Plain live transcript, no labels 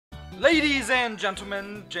Ladies and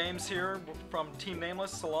gentlemen, James here from Team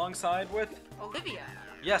Nameless alongside with Olivia.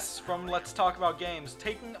 Yes, from Let's Talk About Games,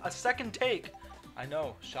 taking a second take. I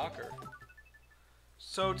know, shocker.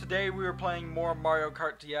 So today we were playing more Mario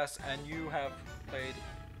Kart DS, and you have played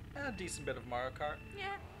a decent bit of Mario Kart. Yeah,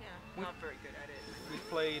 not very good at it. We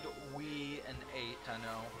played Wii and 8, I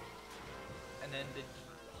know. And then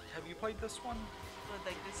have you played this one? But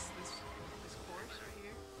like this course right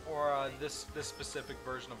here? Or this specific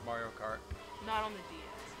version of Mario Kart? Not on the DS.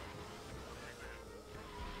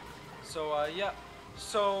 So yeah.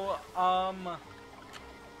 So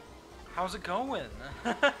how's it going?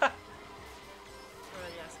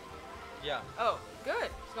 Yeah. Oh, good.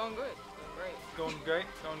 It's going good. It's going great. Going great.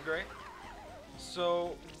 Going great.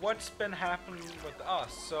 So what's been happening with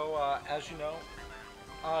us? So as you know,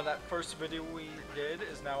 that first video we did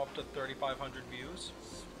is now up to 3,500 views.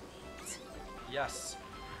 Yes.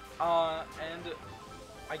 And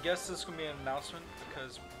I guess this is going to be an announcement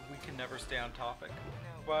because we can never stay on topic. No.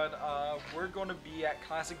 But we're going to be at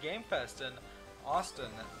Classic Game Fest in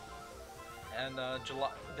Austin and the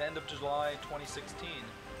end of July 2016.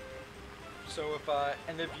 So if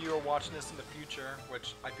any of you are watching this in the future,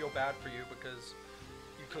 which I feel bad for you because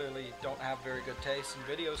you clearly don't have very good taste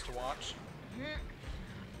in videos to watch,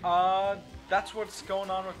 that's what's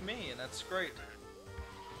going on with me, and that's great.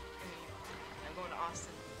 I mean, I'm going to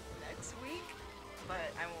Austin next week,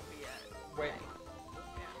 but I won't be at. Wait,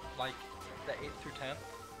 yeah. like the 8th through 10th?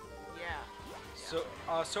 Yeah.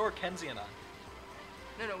 So are Kenzie and I.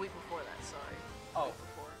 No, week before that. Sorry. Oh. Week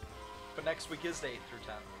before. But next week is the 8th through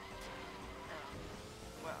 10th.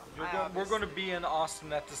 Well, we're going to be in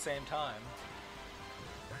Austin at the same time.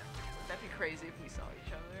 That'd be crazy if we saw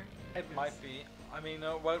each other. It might be. I mean,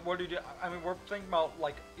 what do you do? I mean, we're thinking about,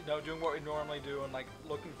 like, doing what we normally do and, like,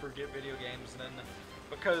 looking for video games. And then,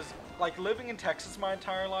 because, like, living in Texas my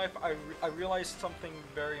entire life, I realized something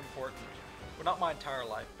very important. Well, not my entire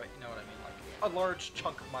life, but you know what I mean. Like, a large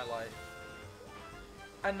chunk of my life.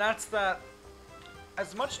 And that's that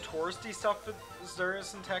as much touristy stuff as there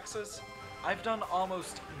is in Texas, I've done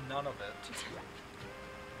almost none of it.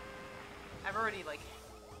 I've already, like,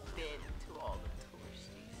 been to all the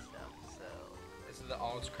touristy stuff, so... Is it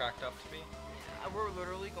all it's cracked up to be? Yeah, we're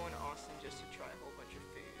literally going to Austin just to try a whole bunch of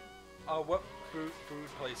food. What food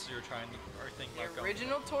places you're thinking about going? The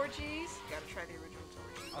original Torchies. Gotta try the original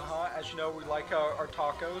Torchies. As you know, we like our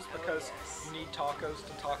tacos because yes. you need tacos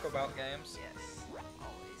to talk about games. Yes,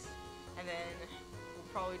 always. And then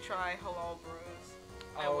we'll probably try Halal Bros.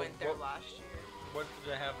 I went there last year. What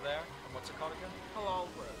do they have there? And what's it called again? Halal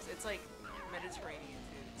Bros. It's like Mediterranean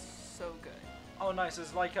food. It's so good. Oh, nice.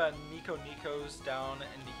 It's like Nico's down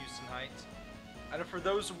in the Houston Heights. And for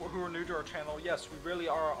those who are new to our channel, yes, we really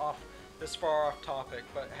are this far off topic.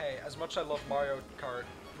 But hey, as much as I love Mario Kart,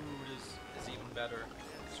 food is even better.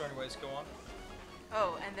 So anyways, go on.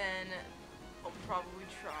 Oh, and then I'll probably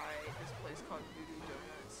try this place called Voodoo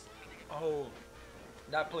Donuts. Oh,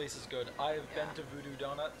 that place is good. I've been to Voodoo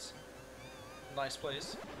Donuts. Nice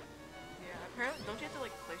place. Yeah, apparently, don't you have to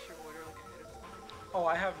like place your order like ahead of time? Oh,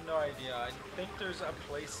 I have no idea. I think there's a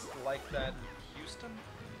place like that in Houston.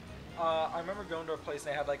 I remember going to a place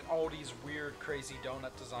and they had like all these weird, crazy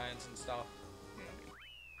donut designs and stuff.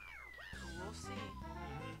 We'll see.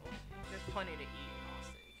 There's plenty to eat in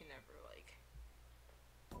Austin. You can never like.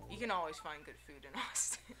 You can always find good food in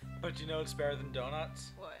Austin. But you know what's better than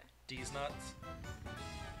donuts? What? D's nuts.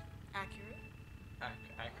 Accurate.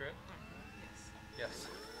 Accurate. Yes. Yes.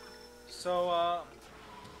 So,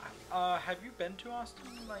 have you been to Austin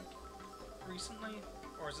like recently,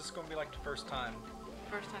 or is this gonna be like the first time?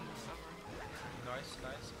 First time this summer.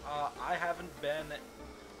 Nice. I haven't been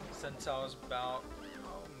since I was about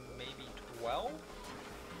maybe 12. Oh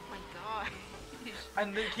my god.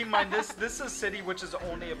 And then keep in mind, this is a city which is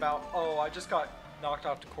only about, I just got knocked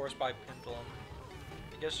off the course by Pendulum.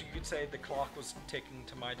 I guess you could say the clock was ticking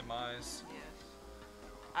to my demise. Yes.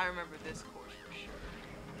 I remember this course for sure.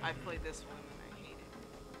 I played this one and I hated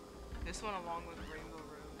it. This one along with Rainbow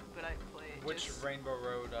Road, but I played Which Rainbow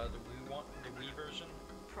Road? The Wii one? The Wii version?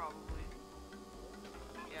 Probably.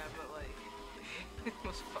 Yeah, but like, the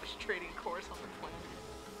most frustrating course on the planet.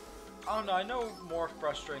 Oh no, I know more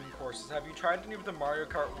frustrating courses. Have you tried any of the Mario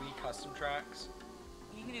Kart Wii custom tracks?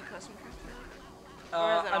 You can do custom tracks? Or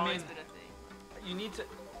has that always been a thing? You need to.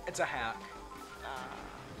 It's a hack.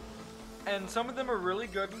 And some of them are really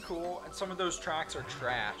good and cool, and some of those tracks are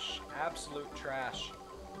trash. Absolute trash.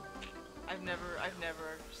 I've never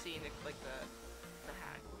seen it like the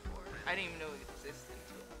hack before. I didn't even know it existed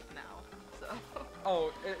until now. So.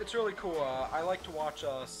 Oh, it's really cool. I like to watch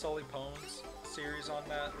Sully Pone's series on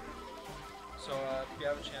that. So if you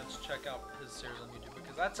have a chance, check out his series on YouTube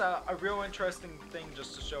because that's a real interesting thing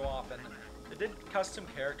just to show off. And they did custom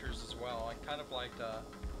characters as well. I kind of liked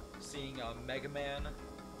seeing Mega Man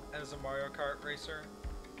as a Mario Kart racer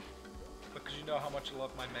because you know how much I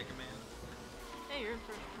love my Mega Man. Hey, you're in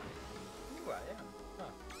first place. Ooh, I am.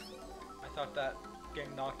 Huh. I thought that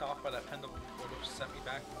getting knocked off by that pendulum would have sent me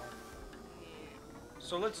back more. Yeah.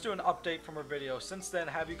 So let's do an update from our video. Since then,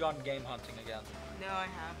 have you gone game hunting again? No, I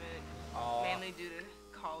haven't. Mainly due to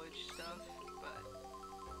college stuff, but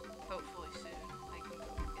hopefully soon I can go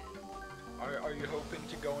again. Are you hoping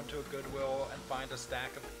to go into a Goodwill and find a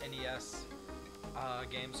stack of NES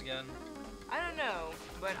games again? I don't know,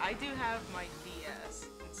 but I do have my DS,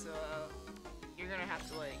 and so you're gonna have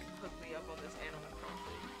to like hook me up on this Animal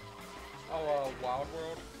Crossing. Oh, Wild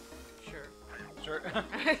World? Sure. Sure.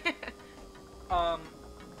 The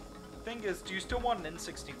thing is, do you still want an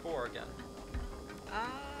N64 again?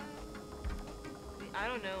 I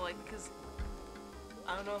don't know, like, because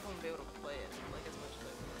I don't know if I'm gonna be able to play it like as much as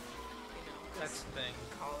I would, you know. That's the thing.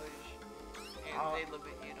 College, and they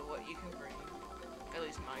limit you to what you can bring. At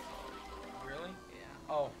least my college. Really? Yeah.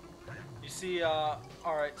 Oh, you see, all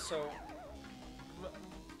right. So,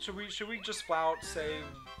 should we just flat out say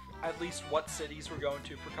at least what cities we're going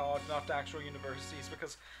to for college, not the actual universities,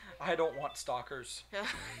 because I don't want stalkers.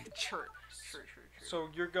 True. So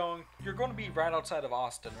you're going to be right outside of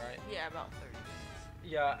Austin, right? Yeah, about 30 minutes.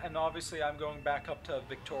 Yeah, and obviously I'm going back up to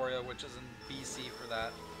Victoria, which is in BC for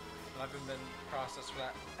that. And I've been processed for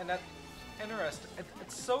that. And that's interesting.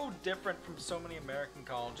 It's so different from so many American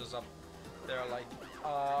colleges up there. Like,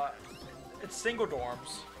 it's single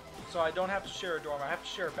dorms, so I don't have to share a dorm. I have to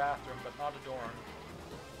share a bathroom, but not a dorm.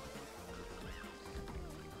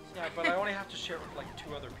 Yeah, but I only have to share it with like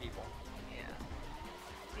 2 other people. Yeah.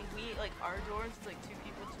 See, we, like, our dorms, it's like 2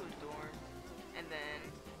 people to a dorm, and then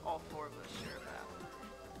all 4 of us share a bathroom.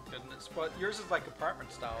 Goodness, but yours is like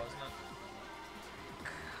apartment style, isn't it?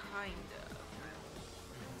 Kind of.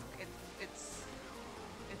 It's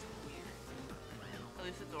weird. At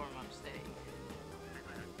least the dorm I'm staying.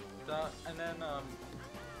 And then,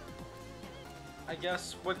 I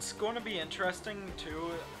guess what's going to be interesting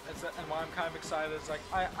too is that, and why I'm kind of excited is like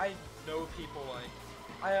I know people like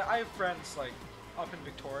I have friends like up in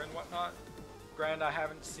Victoria and whatnot. Granted, I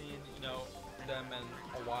haven't seen them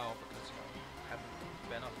in a while because I haven't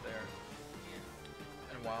been up there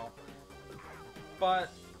in a while.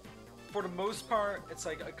 But for the most part, it's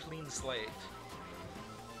like a clean slate.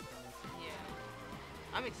 Yeah,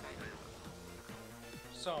 I'm excited.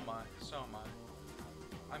 So am I.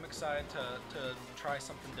 I'm excited to try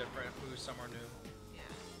something different, move somewhere new.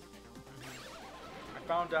 Yeah. I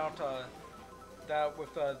found out that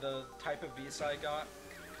with the type of visa I got,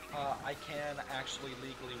 I can actually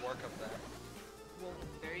legally work up there. Well,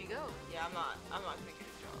 there you go. Yeah, I'm not gonna get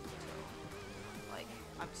a job until like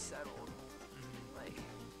I'm settled. Like,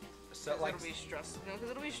 So, like, it'll be stressful. No, because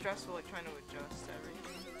it'll be stressful like trying to adjust to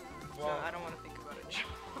everything. Well, so I don't want to think about a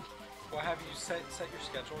job. Well, have you set your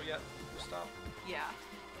schedule yet for stuff? Yeah.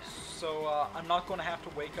 So I'm not going to have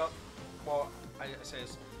to wake up. Well, I say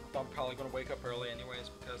this, but I'm probably going to wake up early anyways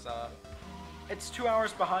because it's 2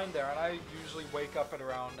 hours behind there, and I usually wake up at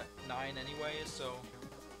around 9 anyways. So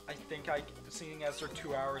I think seeing as they're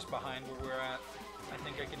 2 hours behind where we're at, I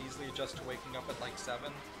think I can easily adjust to waking up at like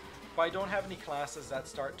 7. But I don't have any classes that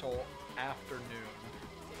start till afternoon.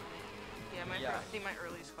 Yeah, I think my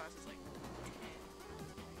earliest class is like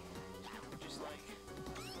 10. Which is like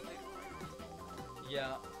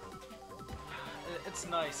yeah. It's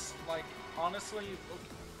nice. Like, honestly,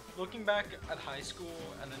 looking back at high school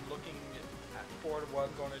and then looking forward to what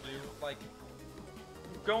I'm going to do, like,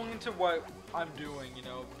 going into what I'm doing,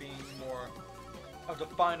 being more of the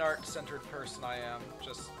fine art centered person I am,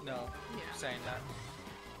 just, saying that.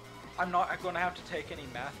 I'm not going to have to take any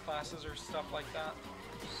math classes or stuff like that.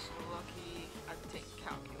 So lucky I take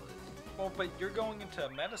calculus. Well, but you're going into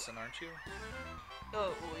medicine, aren't you?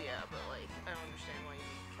 Oh, well, yeah, but, like, I don't understand why you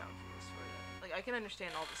need calculus for that. Like, I can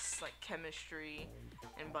understand all this, like, chemistry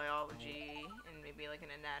and biology and maybe, like, an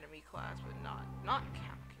anatomy class, but not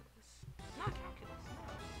calculus. Not calculus.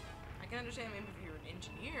 I can understand maybe if you're an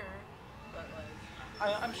engineer, but, like...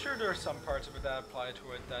 I'm sure there are some parts of it that apply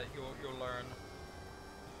to it that you'll learn.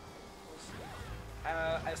 We'll see.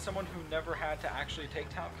 As someone who never had to actually take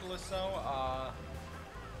calculus, though,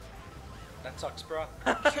 that sucks, bro.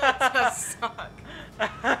 It does suck. It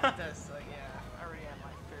does suck, yeah. I already had my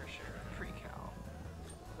fair share of pre-cal.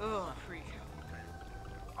 Ugh,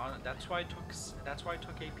 pre-cal. That's why I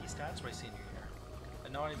took AP Stats my senior year.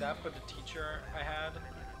 And not only that, but the teacher I had,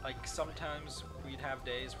 like, sometimes we'd have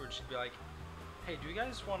days where she'd be like, hey, do you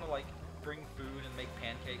guys want to, like, bring food and make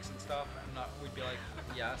pancakes and stuff, and we'd be like,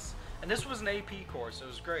 yes. And this was an AP course. It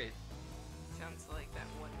was great. Sounds like that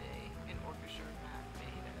one day in orchestra Matt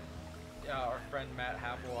made it. Yeah, our friend Matt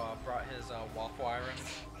Havel brought his waffle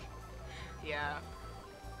irons. Yeah.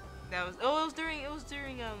 That was it was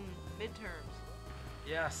during midterms.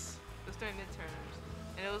 Yes. It was during midterms,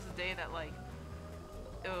 and it was the day that like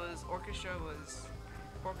it was orchestra was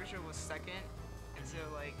second, and so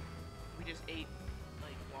like we just ate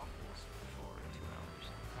like waffles for 2 hours.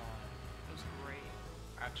 It was great.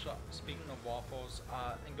 Actually, speaking of waffles,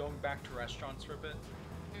 and going back to restaurants for a bit.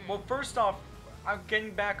 Well, first off, I'm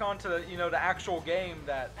getting back onto the actual game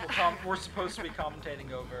that we're supposed to be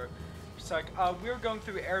commentating over. It's like we're going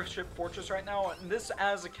through Airship Fortress right now, and this,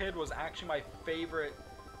 as a kid, was actually my favorite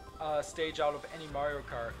stage out of any Mario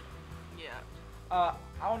Kart. Yeah. I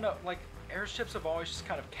don't know, like airships have always just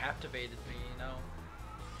kind of captivated me,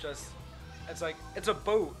 Just, it's like it's a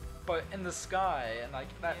boat, but in the sky, and like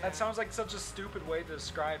that sounds like such a stupid way to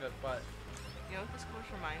describe it, but. You know what this course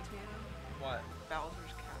reminds me of? What?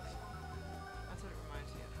 Bowser's Castle. That's what it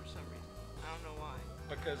reminds me of for some reason. I don't know why.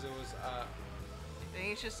 Because it was I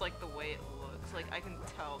think it's just like the way it looks. Like I can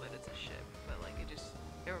tell that it's a ship, but like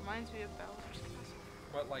it reminds me of Bowser's Castle.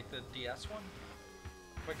 What, like the DS one?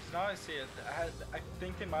 Because now I see it, I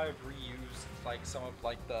think they might have reused like some of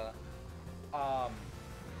like the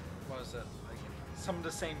what was it? Like some of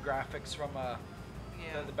the same graphics from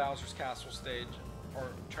the Bowser's Castle stage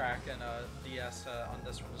or track and DS on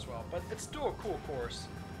this one as well. But it's still a cool course.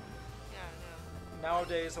 Yeah,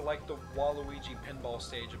 Nowadays I like the Waluigi pinball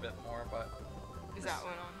stage a bit more, but Is that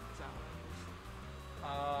one on?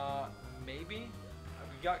 maybe?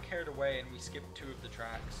 We got carried away and we skipped 2 of the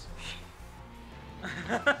tracks.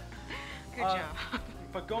 Good job.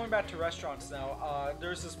 But going back to restaurants now,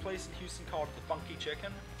 there's this place in Houston called the Funky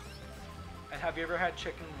Chicken. And have you ever had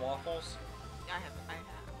chicken and waffles? I have had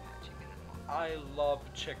chicken and waffles. I love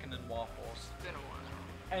chicken and waffles. It's been a while.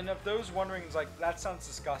 And if those wondering, it's like, that sounds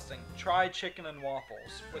disgusting, try chicken and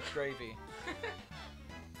waffles with gravy.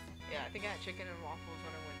 Yeah, I think I had chicken and waffles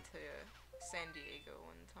when I went to San Diego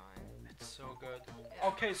one time. It's so good. Yeah.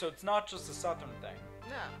 Okay, so it's not just a southern thing.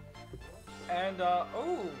 No. And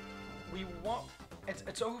we want.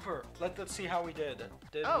 It's over. Let's see how we did.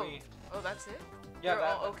 Did we? Oh, that's it.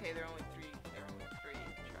 Yeah. Okay. There are only 3. There are only 3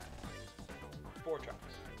 tracks. 4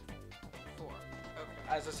 tracks. 4. Okay.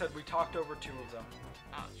 As I said, we talked over 2 of them.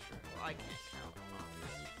 Oh, sure. Well, I can't count.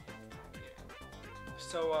 Yeah.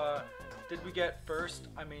 So did we get first?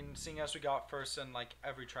 I mean, seeing as we got first in like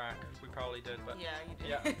every track, we probably did. But yeah, you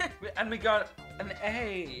did. Yeah. And we got an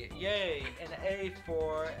A. Yay! An A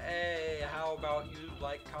for A. How about you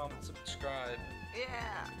like, comment, subscribe?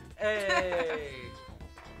 Yeah. A.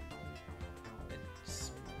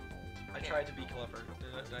 I tried to be clever.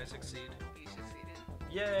 Did I succeed? You succeeded.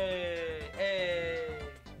 Yay! A.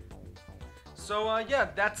 So yeah,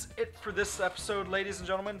 that's it for this episode, ladies and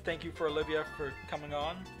gentlemen. Thank you for Olivia for coming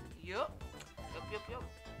on. Yup.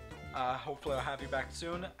 Hopefully I'll have you back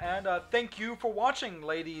soon. And thank you for watching,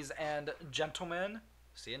 ladies and gentlemen.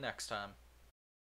 See you next time.